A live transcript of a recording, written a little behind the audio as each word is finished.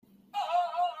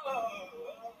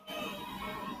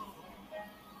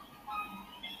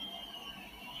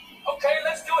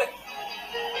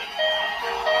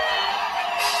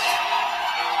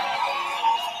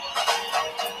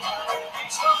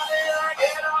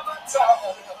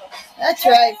That's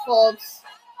right, folks.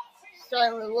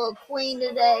 Starting with a little Queen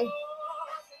today.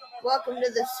 Welcome to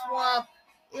the swamp.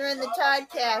 You're in the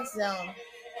Toddcast zone.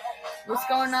 What's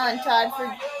going on, Todd?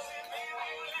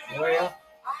 Well,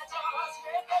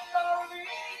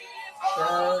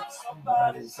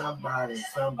 somebody.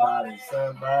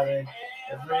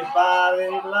 Everybody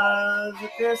loves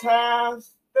at this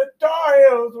house. The Tar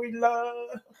Heels we love.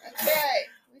 That's right.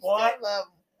 We What? still love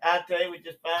them. I tell you, we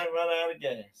just finally run out of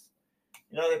gas.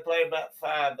 You know, they play about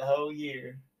 5 the whole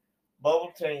year.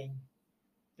 Bowl team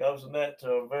goes from that to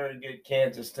a very good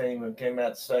Kansas team who came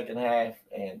out the second half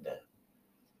and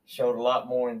showed a lot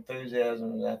more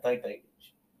enthusiasm. And I think they,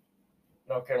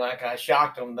 North Carolina, kind of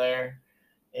shocked them there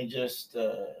and just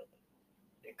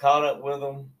caught up with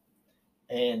them.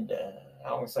 And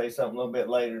I want to say something a little bit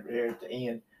later here at the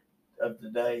end of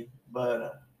the day.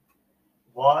 But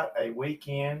what a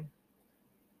weekend,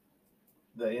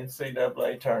 the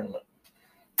NCAA tournament.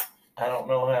 I don't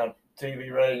know how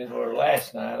TV ratings were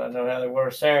last night. I know how they were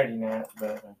Saturday night.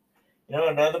 But,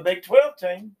 another Big 12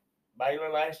 team. Baylor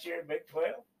last year, Big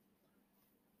 12.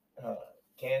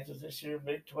 Kansas this year,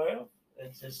 Big 12.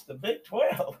 It's just the Big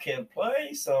 12 can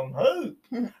play some hoop.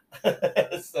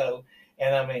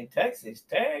 Texas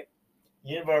Tech,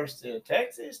 University of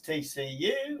Texas,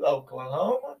 TCU,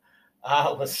 Oklahoma,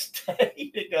 Iowa State,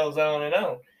 it goes on and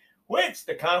on, which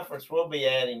the conference will be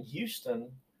adding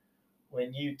Houston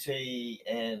when UT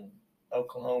and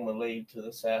Oklahoma lead to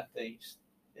the southeast.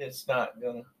 It's not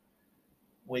going to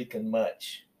weaken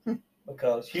much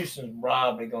because Houston's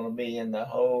probably going to be in the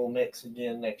whole mix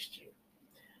again next year.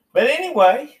 But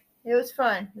anyway, it was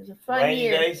fun. It was a fun rainy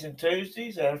year. Rainy days and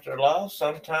Tuesdays after a loss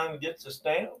sometimes gets us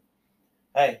down.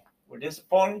 Hey, we're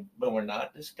disappointed, but we're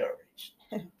not discouraged.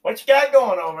 What you got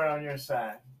going over on your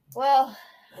side? Well,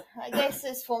 I guess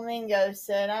this flamingo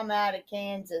said, I'm out of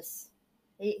Kansas.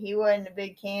 He wasn't a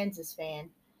big Kansas fan.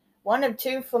 One of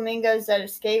 2 flamingos that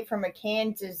escaped from a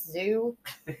Kansas zoo.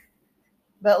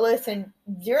 But listen,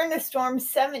 during the storm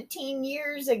 17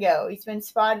 years ago, he's been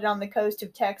spotted on the coast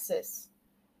of Texas.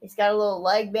 He's got a little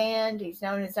leg band. He's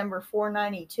known as number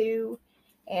 492.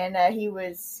 And he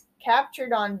was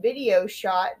captured on video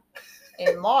shot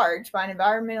in March by an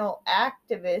environmental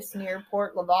activist near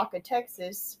Port Lavaca,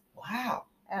 Texas. Wow.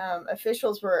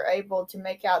 Officials were able to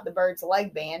make out the bird's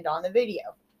leg band on the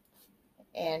video.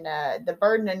 And the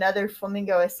bird and another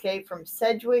flamingo escaped from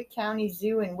Sedgwick County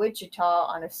Zoo in Wichita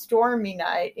on a stormy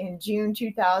night in June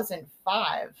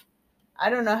 2005. I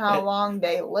don't know how long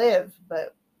they live,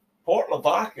 but Port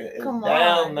Lavaca is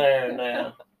down there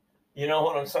now. You know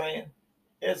what I'm saying?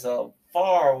 It's a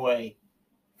far away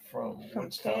from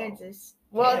Wichita. Kansas.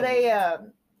 Well, they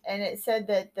and it said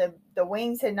that the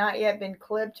wings had not yet been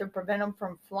clipped to prevent them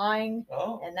from flying,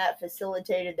 and that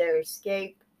facilitated their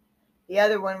escape. The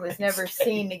other one was never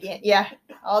seen again. Yeah,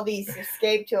 all these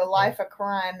escaped to a life of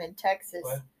crime in Texas.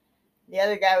 What? The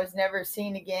other guy was never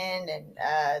seen again, and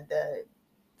the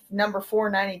number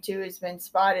 492 has been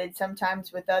spotted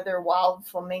sometimes with other wild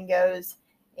flamingos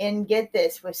in, get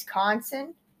this,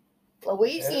 Wisconsin,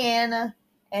 Louisiana,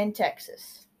 and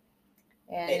Texas.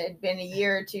 And it had been a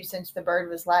year or 2 since the bird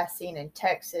was last seen in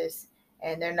Texas,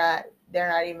 and they're not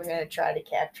even going to try to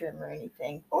capture him or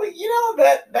anything. Well,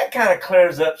 that kind of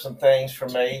clears up some things for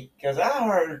me, because I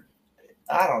heard,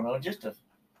 I don't know, just a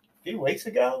few weeks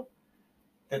ago,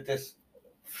 that this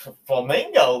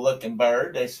flamingo-looking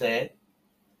bird, they said,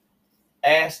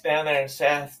 asked down there in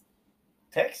South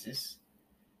Texas,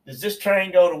 does this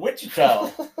train go to Wichita?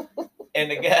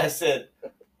 And the guy said,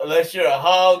 unless you're a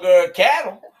hog or a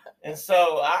cattle. And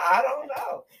so I don't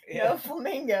know. No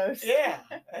flamingos. Yeah,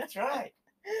 that's right.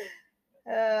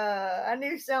 I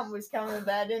knew something was coming,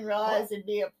 but I didn't realize it'd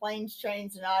be a planes,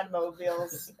 trains, and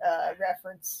automobiles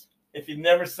reference. If you've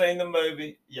never seen the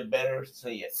movie, you better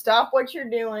see it. Stop what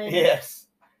you're doing. Yes.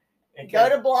 Go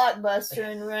to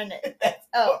Blockbuster and rent it.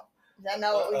 Oh, is that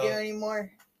not what we do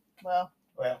anymore? Well,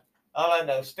 all I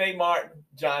know, Steve Martin,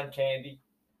 John Candy,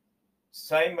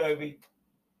 same movie.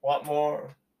 What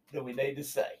more do we need to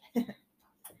say?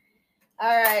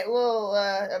 All right, well,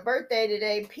 a birthday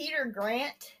today. Peter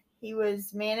Grant. He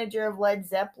was manager of Led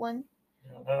Zeppelin.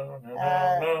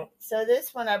 No. So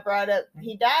this one I brought up.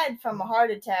 He died from a heart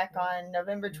attack on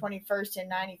November 21st in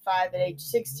 95 at age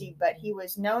 60, but he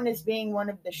was known as being one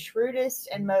of the shrewdest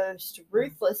and most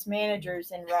ruthless managers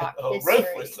in rock history.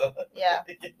 Ruthless. Yeah,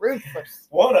 ruthless.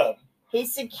 One of them. He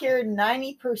secured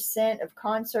 90% of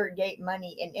concert gate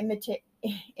money and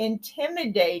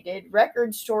intimidated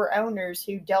record store owners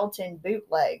who dealt in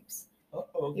bootlegs.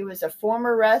 Uh-oh. He was a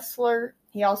former wrestler.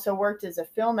 He also worked as a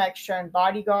film extra and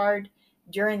bodyguard,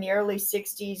 During the early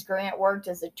 60s, Grant worked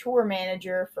as a tour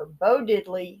manager for Bo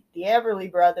Diddley, the Everly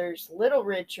Brothers, Little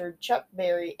Richard, Chuck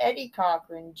Berry, Eddie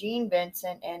Cochran, Gene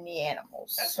Vincent, and the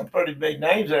Animals. That's some pretty big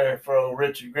names there for old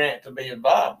Richard Grant to be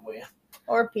involved with.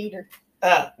 Or Peter.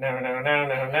 No.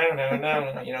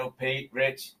 You know, Pete,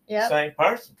 Rich, same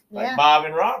person. Like Bob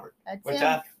and Robert. That's which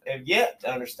him. I have yet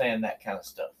to understand that kind of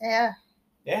stuff. Yeah.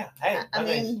 Yeah. Hey, I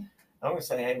mean, I'm going to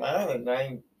say, hey, my other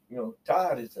name,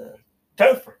 Todd is a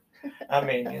Topher. I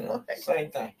mean,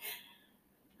 same thing.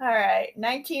 All right.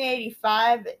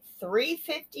 1985 at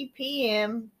 3:50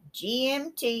 p.m.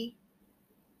 GMT,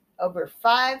 over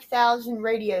 5,000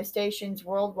 radio stations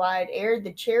worldwide aired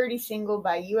the charity single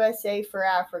by USA for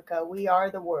Africa, We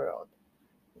Are the World.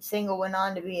 The single went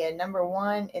on to be a number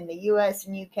one in the U.S.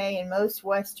 and U.K. and most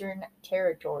Western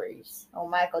territories. Oh,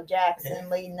 Michael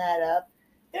Jackson leading that up.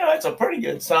 It's a pretty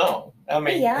good song. I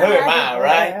mean, who am I,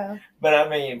 right? But I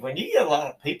mean, when you get a lot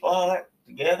of people all that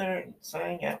together and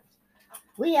sing out,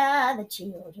 we are the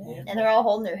children, and they're all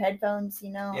holding their headphones.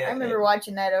 I remember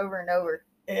watching that over and over.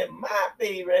 It might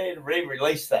be ready to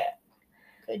re-release that.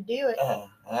 Could do it. I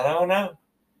don't know.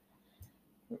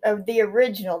 Of the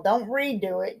original, don't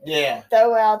redo it. Yeah,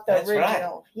 throw out the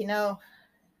original. Right. All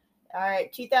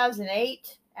right,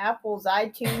 2008. Apple's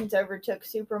iTunes overtook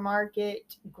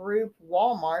supermarket group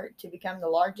Walmart to become the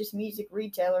largest music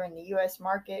retailer in the U.S.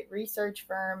 market. Research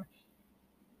firm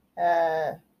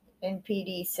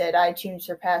NPD said iTunes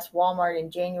surpassed Walmart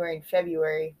in January and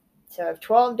February. So if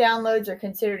 12 downloads are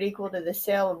considered equal to the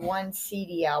sale of one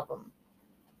CD album.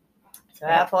 So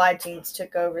Apple iTunes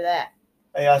took over that.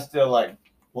 Hey, I still like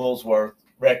Woolsworth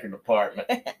Record Department.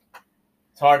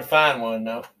 It's hard to find one,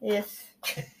 though. Yes.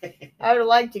 I would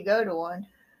like to go to one.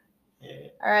 Yeah.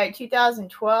 All right,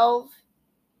 2012.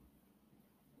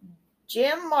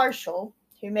 Jim Marshall,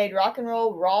 who made rock and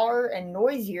roll rawer and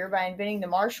noisier by inventing the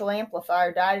Marshall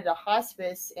amplifier, died at a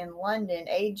hospice in London,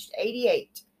 aged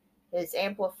 88. His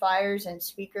amplifiers and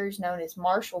speakers, known as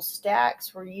Marshall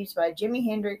Stacks, were used by Jimi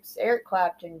Hendrix, Eric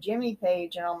Clapton, Jimmy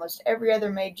Page, and almost every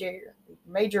other major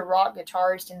rock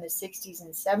guitarist in the 60s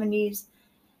and 70s.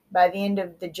 By the end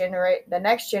of the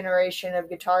next generation of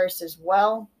guitarists as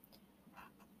well,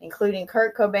 including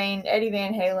Kurt Cobain, Eddie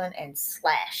Van Halen, and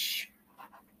Slash.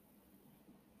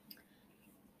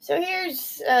 So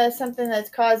here's something that's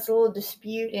caused a little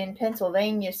dispute in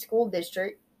Pennsylvania school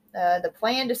district. The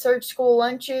plan to search school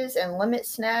lunches and limit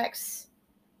snacks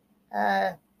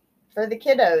for the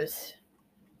kiddos.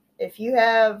 If you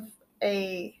have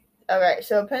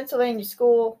so a Pennsylvania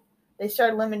school, they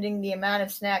started limiting the amount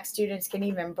of snacks students can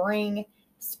even bring,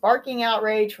 sparking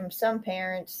outrage from some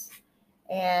parents.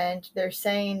 And they're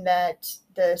saying that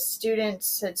the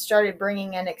students had started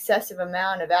bringing an excessive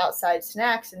amount of outside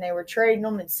snacks, and they were trading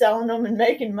them and selling them and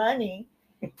making money.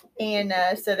 And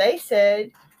so they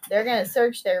said they're going to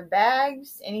search their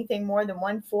bags. Anything more than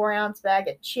 1 4-ounce bag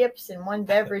of chips and one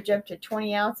beverage up to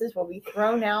 20 ounces will be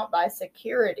thrown out by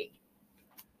security.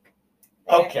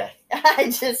 Okay.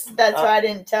 That's why I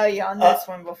didn't tell you on this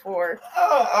one before.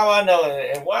 I know.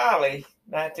 In Wiley,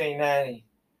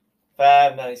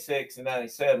 1995, 96, and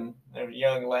 97, there was a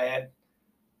young lad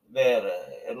that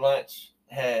at lunch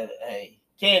had a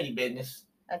candy business.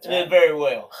 That's right. Did very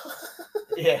well.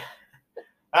 Yeah.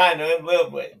 I knew him,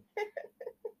 lived with him.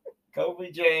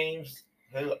 Kobe James,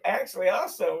 who actually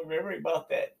also, remember, he bought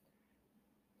that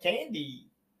candy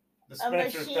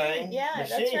dispenser thing. Yeah,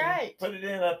 machine, that's right. Put it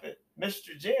in up at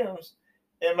Mr. Jim's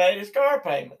and made his car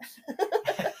payments.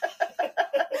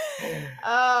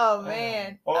 Oh,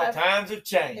 man. Times have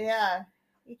changed. Yeah.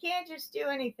 You can't just do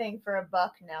anything for a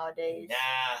buck nowadays.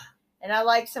 Nah. And I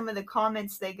like some of the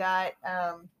comments they got.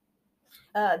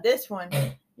 This one.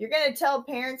 You're going to tell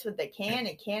parents what they can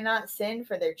and cannot send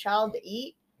for their child to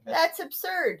eat? That's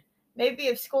absurd. Maybe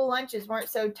if school lunches weren't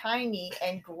so tiny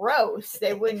and gross,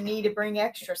 they wouldn't need to bring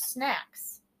extra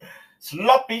snacks.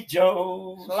 Sloppy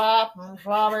Joe. Sloppy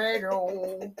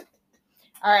Joe.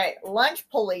 All right, lunch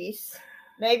police.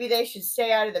 Maybe they should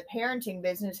stay out of the parenting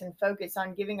business and focus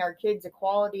on giving our kids a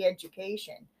quality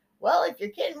education. Well, if your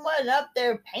kid wasn't up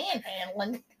there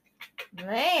panhandling,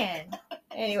 man.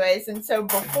 Anyways, and so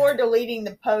before deleting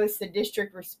the post, the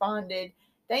district responded,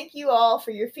 "Thank you all for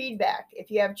your feedback.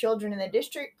 If you have children in the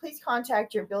district, please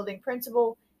contact your building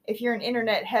principal. If you're an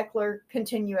internet heckler,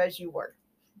 continue as you were."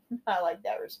 I like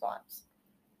that response.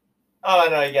 Oh, I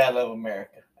know. You gotta love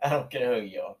America. I don't care who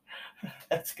you are.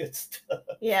 That's good stuff.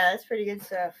 Yeah, that's pretty good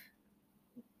stuff.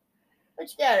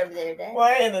 What you got over there, Dad?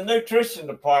 Well, in the nutrition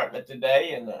department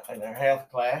today, in our health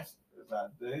class, as I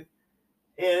do,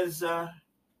 is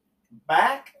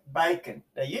back bacon.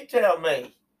 Now, you tell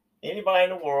me, anybody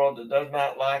in the world that does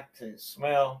not like to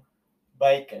smell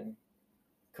bacon,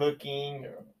 cooking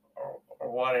or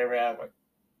whatever out of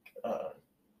a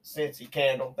Scentsy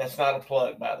candle. That's not a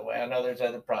plug, by the way. I know there's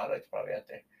other products probably out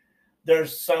there.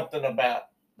 There's something about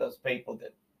those people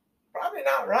that probably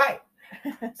not right.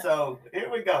 So here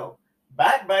we go.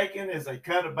 Back bacon is a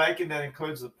cut of bacon that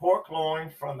includes the pork loin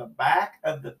from the back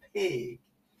of the pig.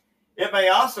 It may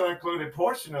also include a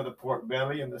portion of the pork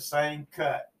belly in the same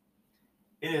cut.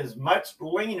 It is much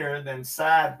leaner than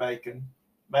side bacon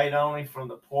made only from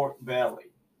the pork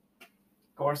belly.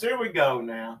 Of course, here we go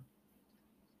now.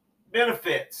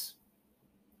 Benefits.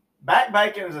 Back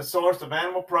bacon is a source of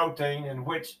animal protein in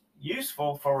which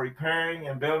useful for repairing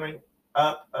and building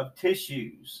up of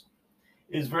tissues.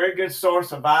 It is a very good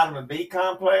source of vitamin B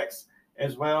complex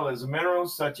as well as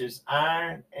minerals such as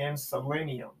iron and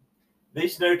selenium.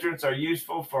 These nutrients are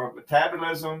useful for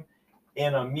metabolism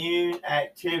and immune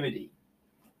activity.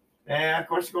 Now, of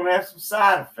course, you're going to have some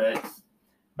side effects.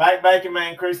 Back bacon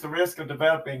may increase the risk of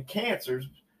developing cancers.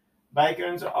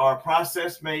 Bacons are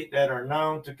processed meat that are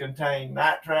known to contain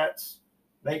nitrates.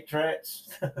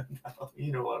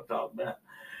 You know what I'm talking about.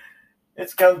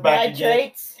 It comes back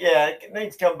Nitrates. again. Yeah, it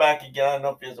needs to come back again. I don't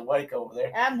know if he's awake over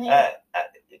there. I'm here.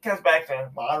 It comes back to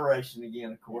moderation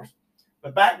again, of course.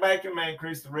 But back bacon may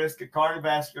increase the risk of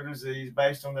cardiovascular disease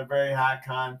based on their very high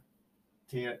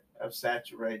content of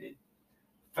saturated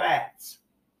fats.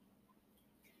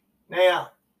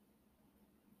 Now,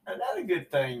 another good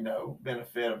thing, though,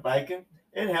 benefit of bacon,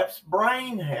 it helps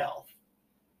brain health.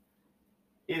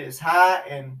 It is high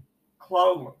in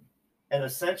choline, an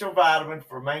essential vitamin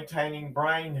for maintaining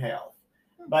brain health.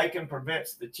 Bacon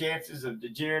prevents the chances of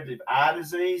degenerative eye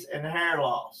disease and hair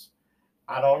loss.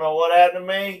 I don't know what happened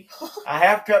to me. I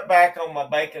have cut back on my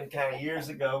bacon kind of years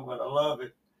ago, but I love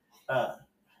it. I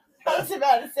was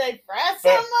about to say, fry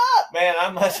some up. Man, I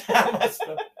must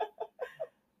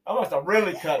have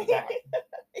really cut back.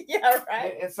 Yeah,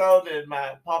 right. And so did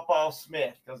my Pawpaw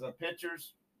Smith, because the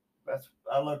pictures,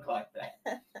 I look like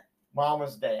that.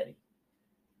 Mama's daddy.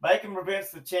 Bacon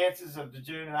prevents the chances of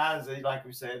degenerative eye disease, like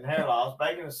we said, and hair loss.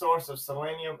 Bacon is a source of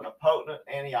selenium, a potent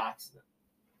antioxidant.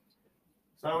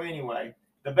 So anyway,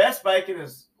 the best bacon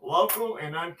is local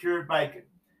and uncured bacon.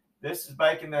 This is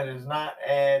bacon that does not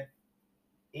add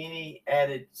any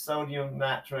added sodium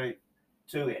nitrate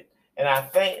to it. And I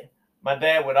think my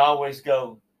dad would always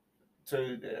go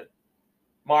to the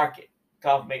market,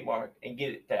 coffee meat market, and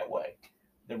get it that way.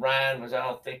 The rind was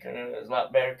all thicker and it was a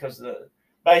lot better because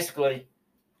basically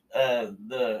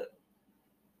the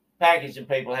packaging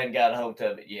people hadn't got a hold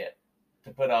of it yet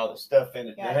to put all the stuff in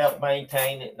it to help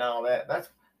maintain it and all that.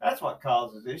 That's what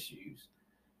causes issues,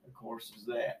 of course, is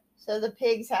that. So the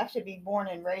pigs have to be born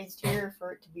and raised here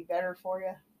for it to be better for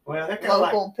you? Well, they're kind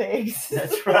local pigs.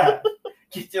 That's right.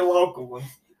 Get your local ones.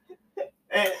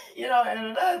 And, and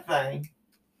another thing,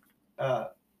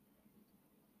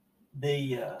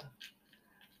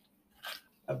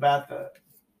 about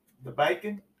the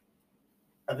bacon,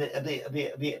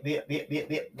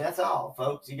 that's all,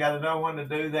 folks. You got to know when to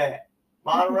do that.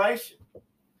 Moderation.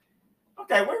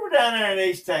 Okay, we were down there in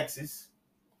East Texas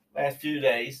last few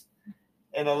days,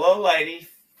 and a little lady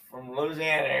from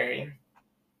Louisiana area,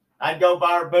 I'd go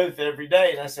by her booth every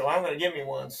day, and I said, well, I'm going to give me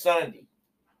one Sunday.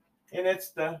 And it's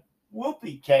the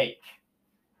whoopie cake.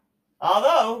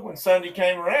 Although, when Sunday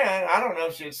came around, I don't know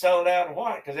if she had sold out or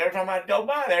what, because every time I'd go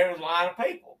by there was a line of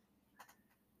people.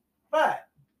 But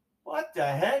what the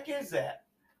heck is that?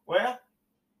 Well,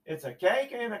 it's a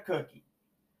cake and a cookie.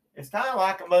 It's kind of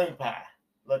like a moon pie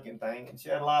looking thing. And she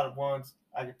had a lot of ones,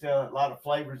 I could tell, a lot of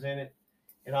flavors in it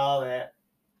and all that.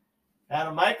 How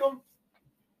to make them?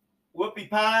 Whoopie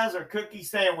pies are cookie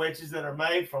sandwiches that are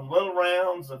made from little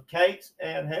rounds of cakes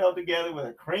and held together with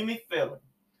a creamy filling.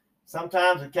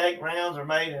 Sometimes the cake rounds are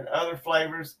made in other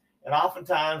flavors, and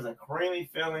oftentimes the creamy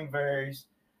filling varies,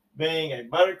 being a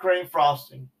buttercream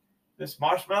frosting, this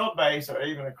marshmallow base, or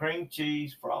even a cream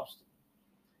cheese frosting.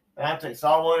 And I tell you,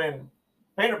 saw one in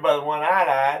peanut butter one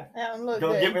eyed. That one looked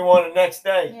Go good. get me one the next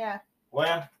day. Yeah.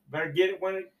 Well, better get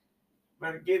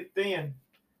it then.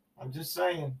 I'm just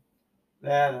saying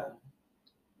that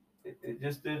it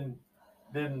just didn't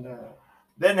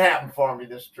happen for me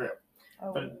this trip.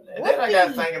 Oh, but then I got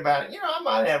to think about it. I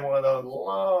might have one of those a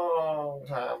long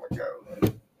time ago.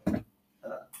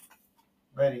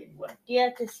 But anyway. Do you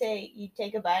have to say, you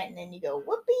take a bite and then you go,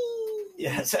 whoopee?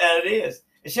 Yeah, that's how it is.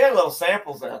 And she had little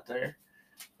samples out there.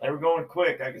 They were going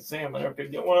quick. I could see them. I never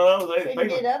could get one of those. Couldn't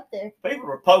get up there. People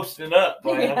were posting up.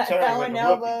 Man. I'm throwing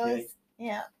elbows.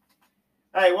 Yeah.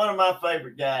 Hey, one of my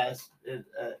favorite guys is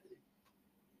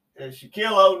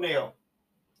Shaquille O'Neal.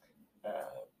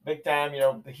 Big time,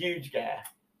 the huge guy,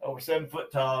 over 7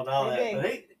 foot tall and all that.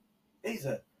 But he's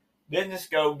a business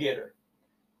go-getter.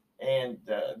 And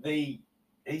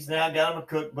he's now got him a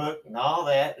cookbook and all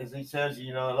that, as he says,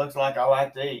 it looks like I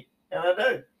like to eat. And I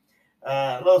do.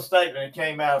 A little statement that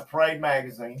came out of Parade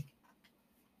Magazine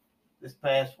this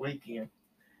past weekend.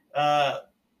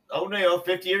 O'Neal,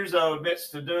 50 years old, admits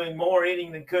to doing more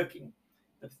eating than cooking.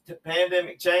 The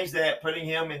pandemic changed that, putting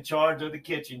him in charge of the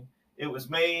kitchen. It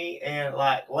was me and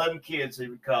like 11 kids, he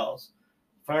recalls.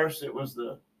 First, it was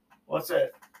what's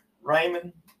that,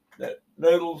 ramen, that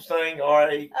noodles thing,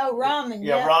 ramen.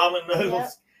 Yeah, ramen noodles.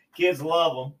 Yep. Kids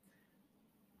love them.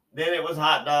 Then it was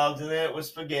hot dogs, and then it was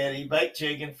spaghetti, baked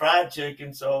chicken, fried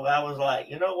chicken. So I was like,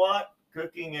 you know what?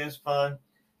 Cooking is fun.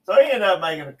 So he ended up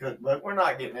making a cookbook. We're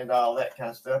not getting into all that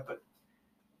kind of stuff, but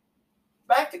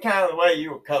back to kind of the way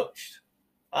you were coached.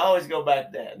 I always go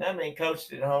back to that. And I mean,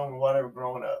 coached at home or whatever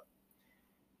growing up.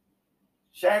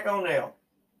 Shaq O'Neal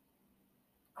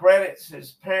credits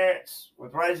his parents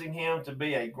with raising him to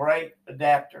be a great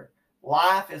adapter.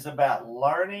 Life is about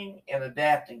learning and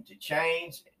adapting to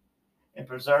change and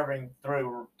persevering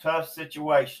through tough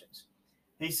situations.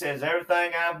 He says,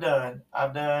 everything I've done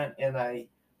in a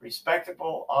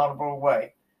respectable, honorable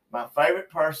way. My favorite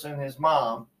person, his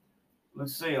mom,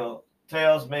 Lucille,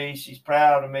 tells me she's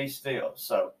proud of me still,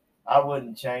 so I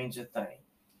wouldn't change a thing.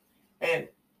 And,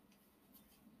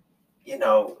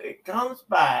 it comes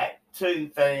back to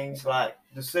things like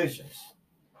decisions.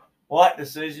 What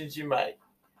decisions you make.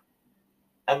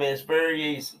 I mean, it's very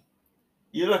easy.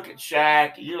 You look at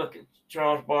Shaq, you look at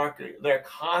Charles Barkley, they're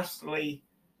constantly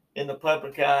in the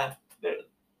public eye.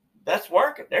 That's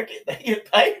working. They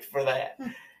get paid for that.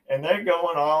 And they're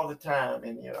going all the time.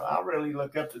 And, I really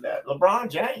look up to that. LeBron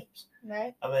James.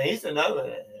 Right. I mean, he's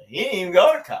another, he didn't even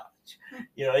go to college.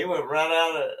 He went right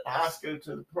out of high school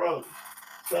to the pros.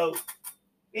 So,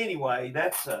 anyway,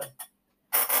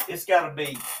 it's got to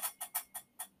be,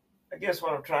 I guess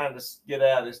what I'm trying to get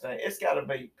out of this thing, it's got to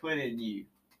be put in you.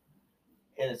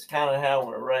 And it's kind of how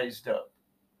we're raised up.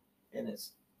 And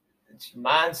it's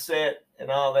mindset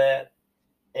and all that.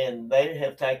 And they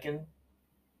have taken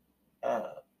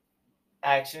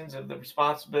actions of the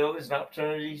responsibilities and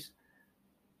opportunities,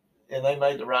 and they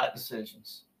made the right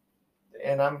decisions.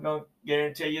 And I'm going to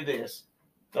guarantee you this.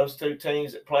 Those two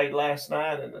teams that played last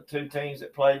night and the two teams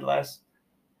that played last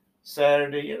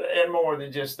Saturday, and more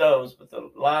than just those, but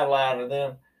the lot of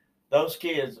them, those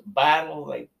kids battle,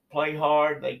 they play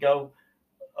hard, they go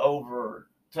over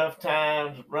tough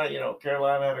times.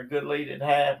 Carolina had a good lead at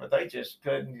half, but they just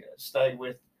couldn't stay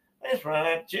with. They just ran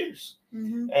out of juice.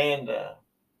 Mm-hmm. And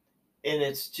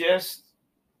it's just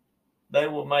they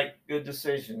will make good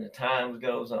decisions as time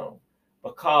goes on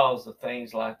because of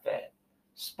things like that.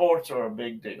 Sports are a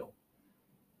big deal.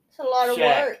 It's a lot of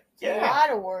work. Yeah. A lot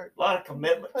of work. A lot of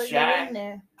commitment. Shaq, in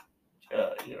there.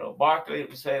 Barkley,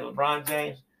 we say LeBron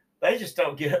James, they just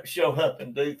don't show up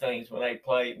and do things when they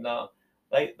play. No,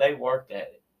 they worked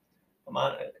at it.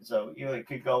 So it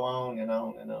could go on and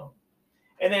on and on.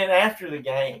 And then after the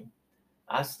game,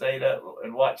 I stayed up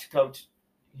and watched Coach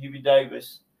Hubie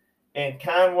Davis, and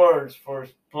kind words for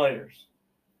his players.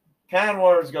 Kind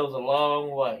words goes a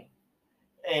long way.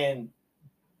 And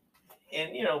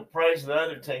praise the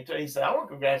other team too. He said, I want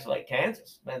to congratulate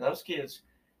Kansas. Man, those kids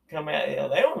come out,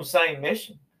 they're on the same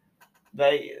mission.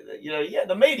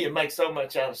 The media makes so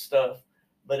much out of stuff,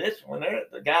 but it's when they're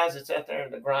the guys that's out there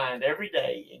in the grind every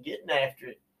day and getting after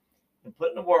it and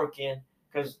putting the work in,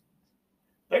 because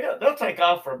they'll take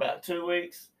off for about 2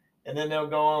 weeks and then they'll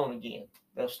go on again.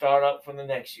 They'll start up from the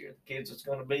next year. The kids that's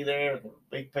going to be there, the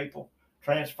big people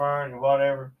transferring and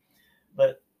whatever.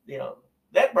 But,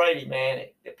 that Brady man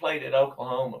that played at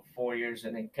Oklahoma for 4 years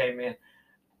and then came in,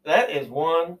 that is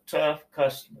one tough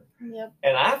customer. Yep.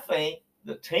 And I think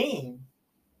the team,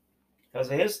 because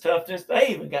of his toughness, they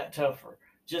even got tougher.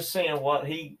 Just seeing what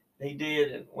he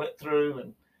did and went through,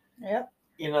 and yep.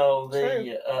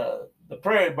 The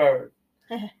Prairie Bird,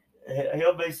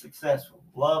 he'll be successful.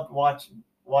 Loved watching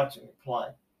it play.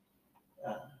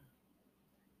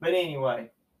 But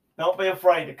anyway, don't be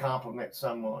afraid to compliment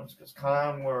someone, because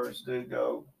kind words do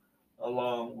go a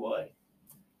long way.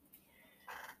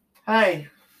 Hey,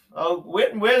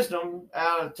 Wit and Wisdom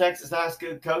out of Texas High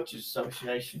School Coaches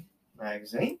Association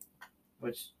magazine,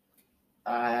 which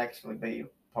I actually be a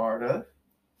part of,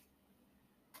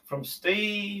 from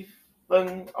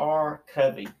Stephen R.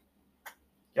 Covey.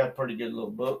 Got pretty good little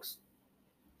books.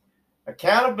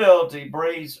 Accountability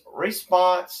breeds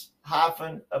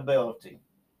response-ability.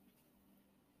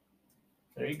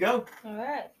 There you go. All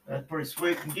right. That's pretty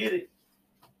sweet and get it.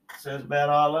 Says about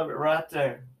all of it right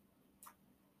there.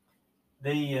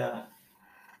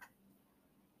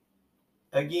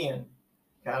 Again,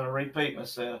 kind of repeat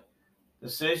myself,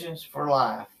 decisions for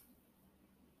life.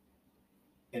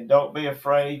 And don't be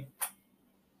afraid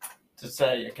to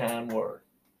say a kind word.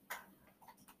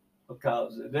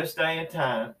 Because in this day and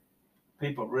time,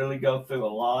 people really go through a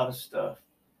lot of stuff.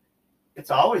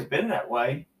 It's always been that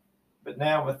way, but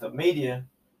now with the media,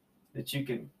 that you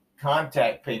can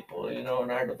contact people,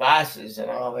 on our devices and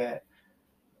all that,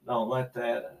 don't let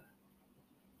that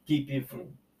keep you from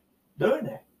doing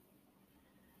that.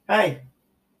 Hey,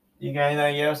 you got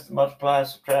anything else to multiply,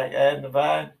 subtract, add, and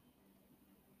divide?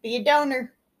 Be a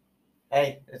donor.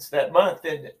 Hey, it's that month,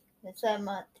 isn't it? It's that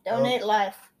month. Donate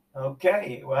life.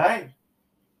 Okay, well, hey,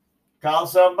 call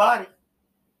somebody,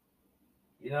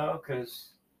 because,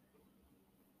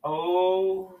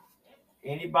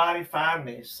 anybody find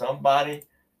me somebody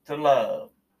to love.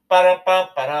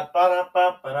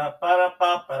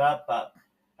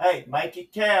 Hey, make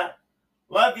it count.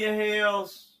 Love you,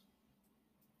 Hills.